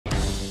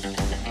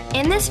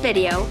In this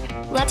video,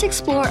 let's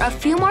explore a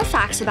few more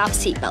facts about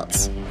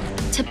seatbelts.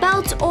 To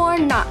belt or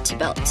not to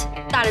belt?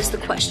 That is the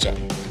question.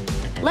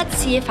 Let's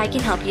see if I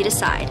can help you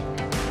decide.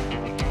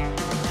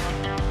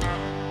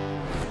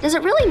 Does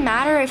it really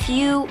matter if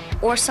you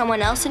or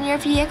someone else in your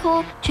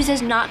vehicle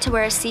chooses not to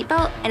wear a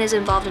seatbelt and is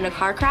involved in a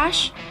car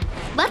crash?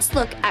 Let's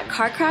look at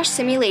car crash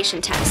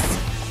simulation tests.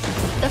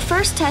 The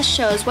first test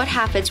shows what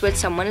happens when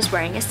someone is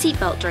wearing a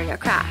seatbelt during a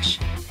crash.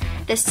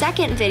 The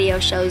second video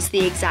shows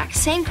the exact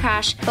same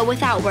crash but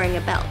without wearing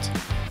a belt.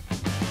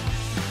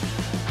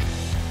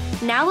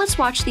 Now let's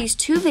watch these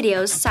two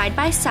videos side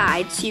by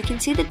side so you can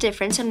see the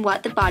difference in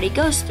what the body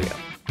goes through.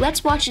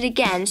 Let's watch it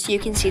again so you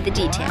can see the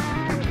detail.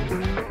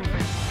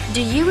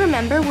 Do you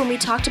remember when we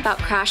talked about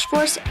crash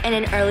force in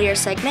an earlier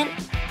segment?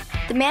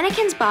 The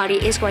mannequin's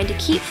body is going to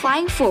keep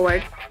flying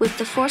forward with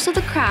the force of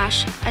the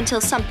crash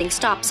until something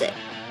stops it.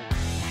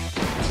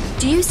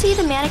 Do you see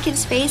the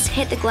mannequin's face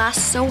hit the glass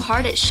so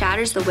hard it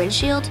shatters the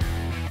windshield?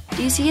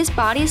 Do you see his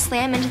body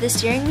slam into the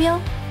steering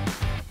wheel?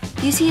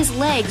 Do you see his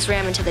legs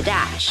ram into the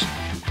dash?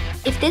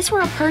 If this were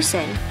a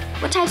person,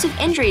 what types of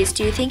injuries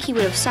do you think he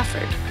would have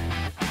suffered?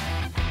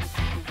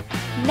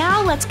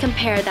 Now let's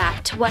compare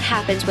that to what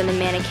happens when the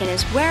mannequin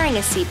is wearing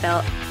a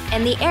seatbelt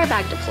and the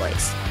airbag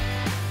deploys.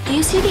 Do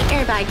you see the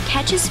airbag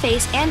catch his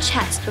face and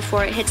chest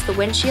before it hits the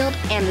windshield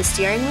and the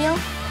steering wheel?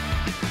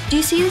 Do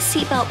you see the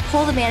seatbelt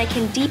pull the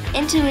mannequin deep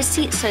into his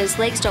seat so his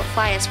legs don't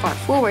fly as far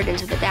forward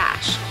into the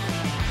dash?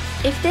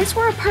 If this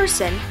were a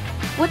person,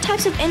 what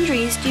types of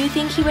injuries do you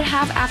think he would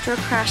have after a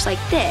crash like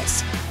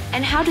this?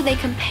 And how do they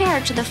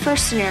compare to the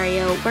first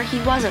scenario where he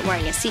wasn't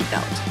wearing a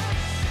seatbelt?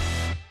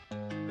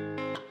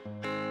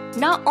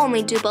 Not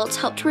only do belts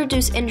help to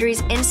reduce injuries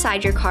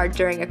inside your car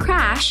during a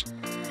crash,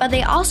 but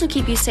they also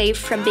keep you safe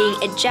from being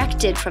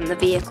ejected from the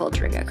vehicle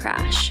during a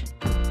crash.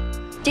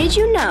 Did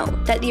you know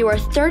that you are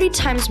 30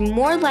 times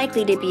more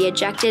likely to be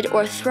ejected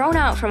or thrown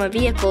out from a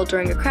vehicle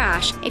during a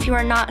crash if you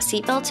are not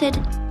seatbelted?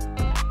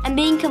 And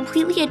being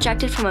completely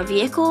ejected from a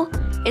vehicle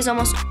is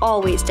almost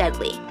always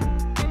deadly.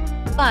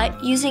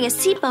 But using a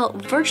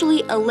seatbelt virtually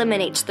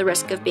eliminates the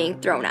risk of being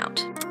thrown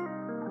out.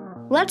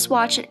 Let's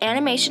watch an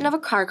animation of a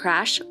car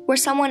crash where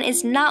someone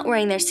is not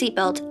wearing their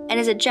seatbelt and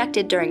is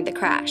ejected during the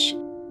crash.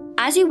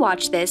 As you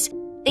watch this,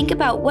 think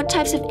about what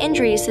types of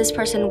injuries this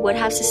person would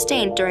have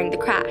sustained during the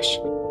crash.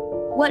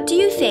 What do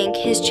you think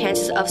his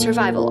chances of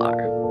survival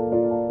are?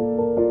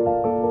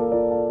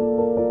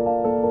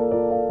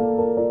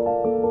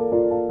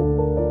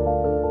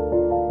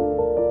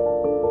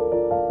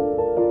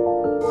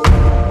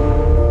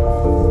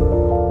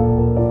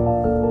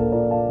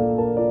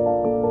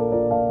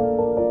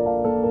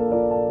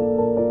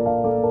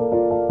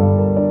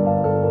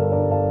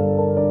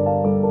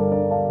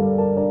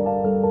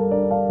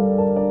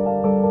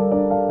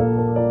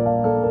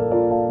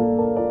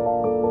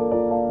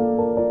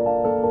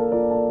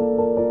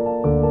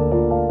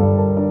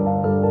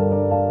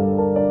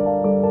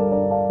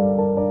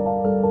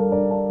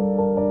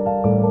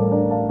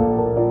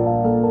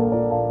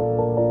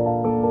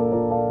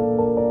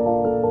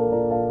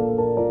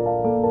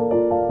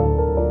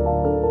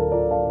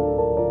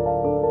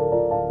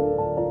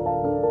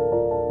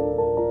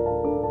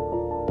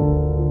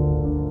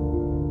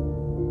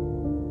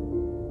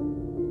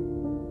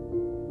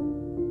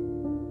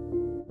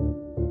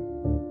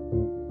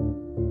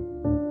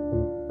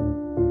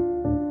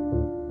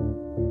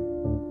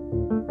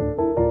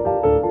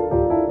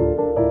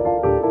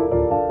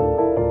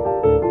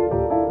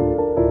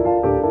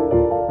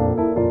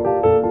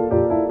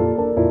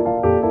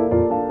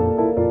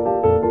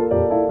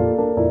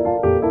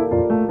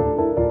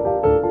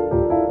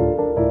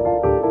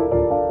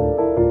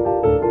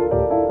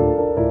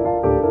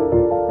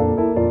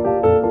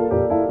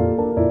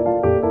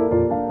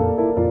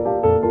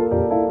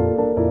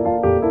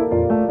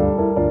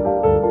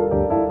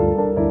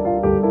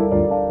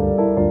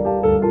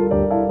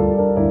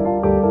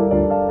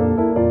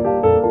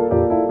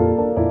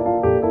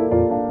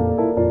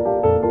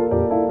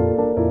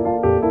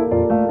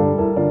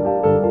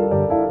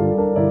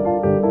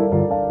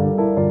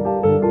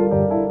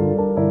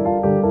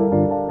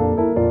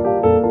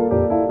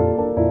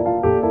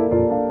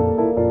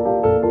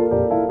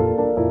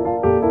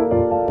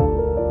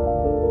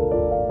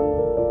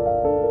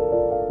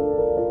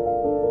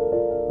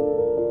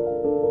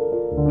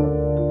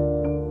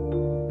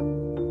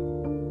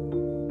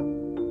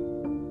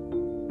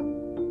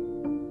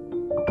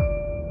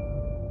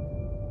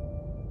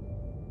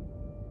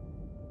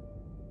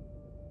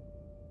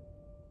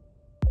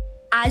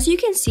 As you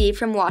can see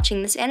from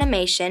watching this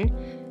animation,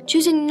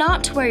 choosing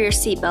not to wear your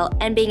seatbelt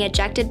and being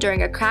ejected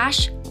during a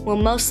crash will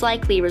most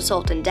likely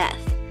result in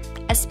death,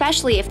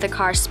 especially if the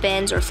car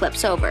spins or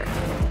flips over.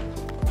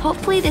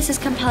 Hopefully this is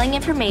compelling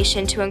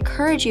information to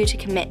encourage you to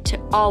commit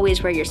to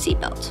always wear your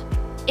seatbelt.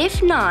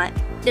 If not,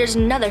 there's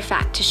another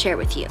fact to share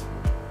with you.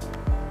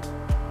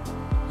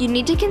 You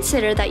need to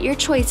consider that your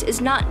choice is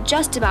not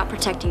just about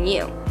protecting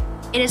you.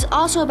 It is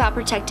also about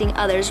protecting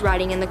others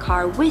riding in the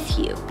car with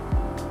you.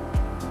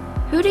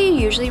 Who do you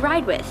usually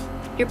ride with?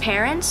 Your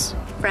parents?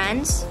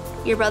 Friends?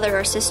 Your brother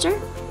or sister?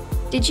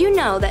 Did you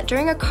know that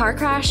during a car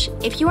crash,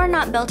 if you are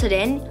not belted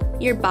in,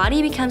 your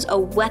body becomes a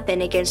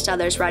weapon against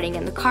others riding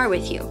in the car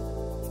with you?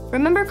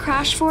 Remember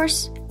crash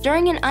force?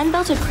 During an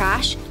unbelted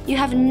crash, you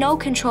have no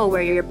control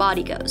where your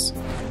body goes.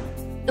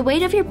 The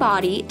weight of your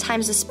body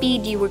times the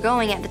speed you were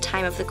going at the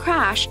time of the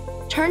crash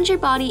turns your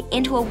body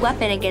into a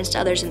weapon against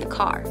others in the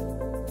car.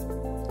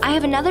 I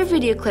have another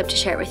video clip to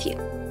share with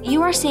you.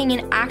 You are seeing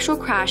an actual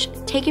crash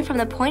taken from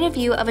the point of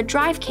view of a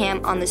drive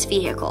cam on this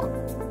vehicle.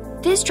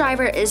 This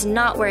driver is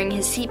not wearing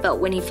his seatbelt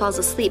when he falls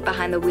asleep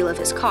behind the wheel of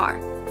his car.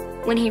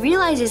 When he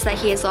realizes that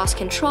he has lost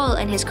control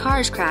and his car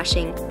is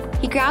crashing,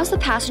 he grabs the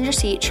passenger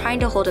seat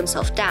trying to hold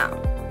himself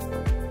down.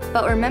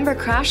 But remember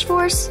crash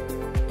force?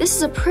 This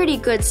is a pretty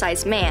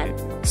good-sized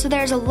man, so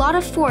there's a lot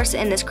of force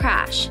in this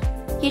crash.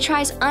 He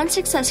tries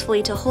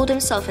unsuccessfully to hold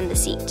himself in the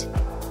seat.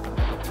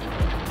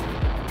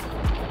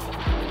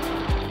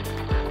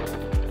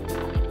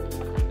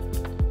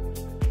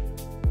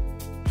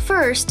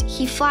 First,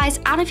 he flies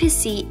out of his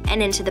seat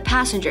and into the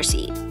passenger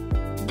seat.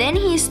 Then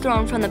he is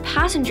thrown from the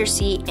passenger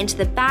seat into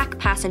the back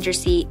passenger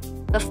seat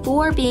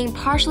before being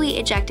partially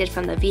ejected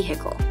from the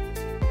vehicle.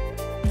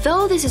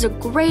 Though this is a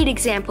great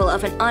example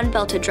of an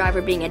unbelted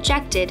driver being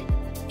ejected,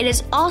 it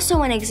is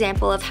also an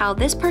example of how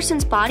this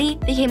person's body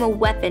became a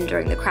weapon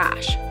during the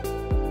crash.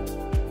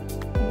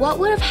 What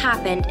would have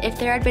happened if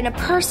there had been a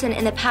person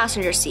in the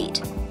passenger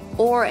seat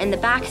or in the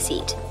back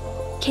seat?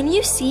 Can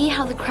you see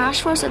how the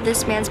crash force of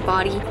this man's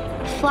body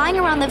flying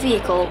around the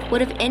vehicle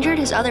would have injured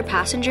his other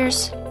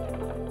passengers?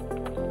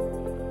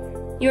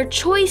 Your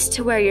choice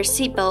to wear your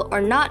seatbelt or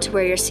not to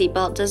wear your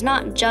seatbelt does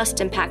not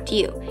just impact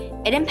you.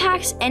 It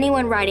impacts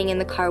anyone riding in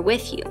the car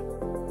with you.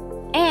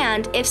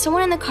 And if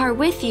someone in the car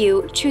with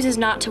you chooses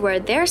not to wear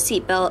their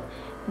seatbelt,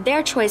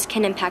 their choice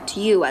can impact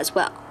you as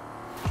well.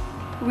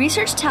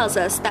 Research tells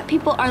us that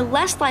people are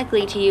less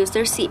likely to use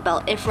their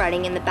seatbelt if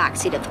riding in the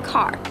backseat of the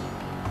car.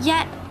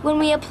 Yet, when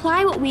we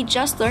apply what we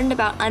just learned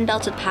about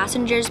unbelted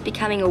passengers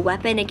becoming a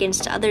weapon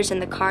against others in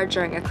the car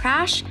during a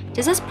crash,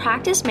 does this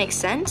practice make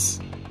sense?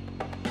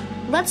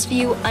 Let's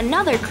view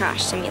another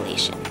crash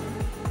simulation.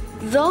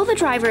 Though the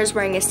driver is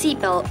wearing a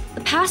seatbelt,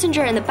 the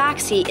passenger in the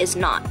backseat is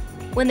not.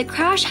 When the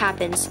crash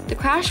happens, the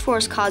crash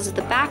force causes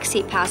the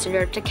backseat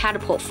passenger to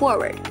catapult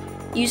forward,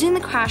 using the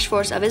crash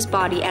force of his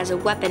body as a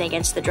weapon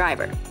against the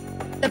driver.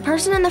 The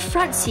person in the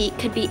front seat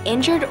could be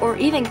injured or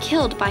even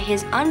killed by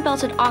his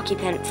unbelted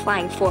occupant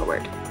flying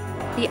forward.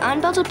 The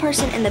unbelted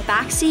person in the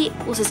back seat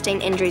will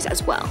sustain injuries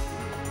as well.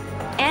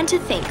 And to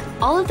think,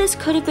 all of this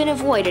could have been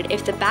avoided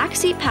if the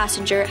backseat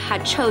passenger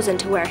had chosen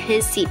to wear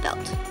his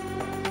seatbelt.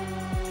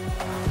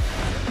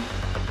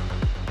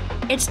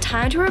 It's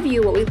time to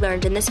review what we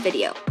learned in this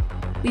video.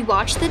 We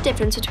watched the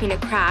difference between a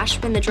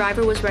crash when the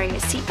driver was wearing a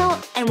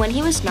seatbelt and when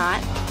he was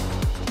not.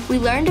 We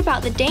learned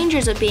about the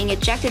dangers of being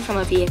ejected from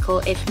a vehicle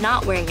if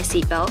not wearing a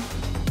seatbelt.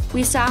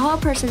 We saw how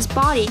a person's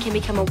body can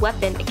become a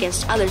weapon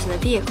against others in the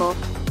vehicle.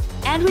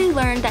 And we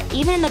learned that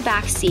even in the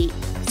back seat,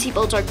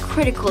 seatbelts are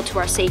critical to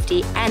our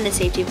safety and the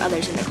safety of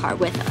others in the car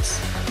with us.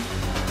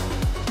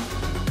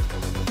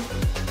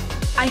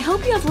 I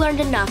hope you have learned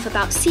enough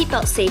about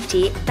seatbelt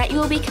safety that you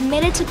will be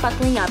committed to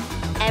buckling up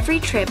every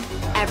trip,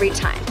 every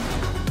time,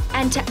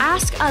 and to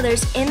ask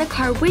others in the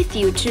car with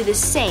you to do the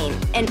same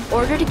in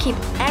order to keep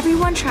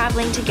everyone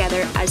traveling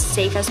together as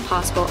safe as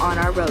possible on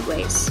our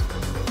roadways.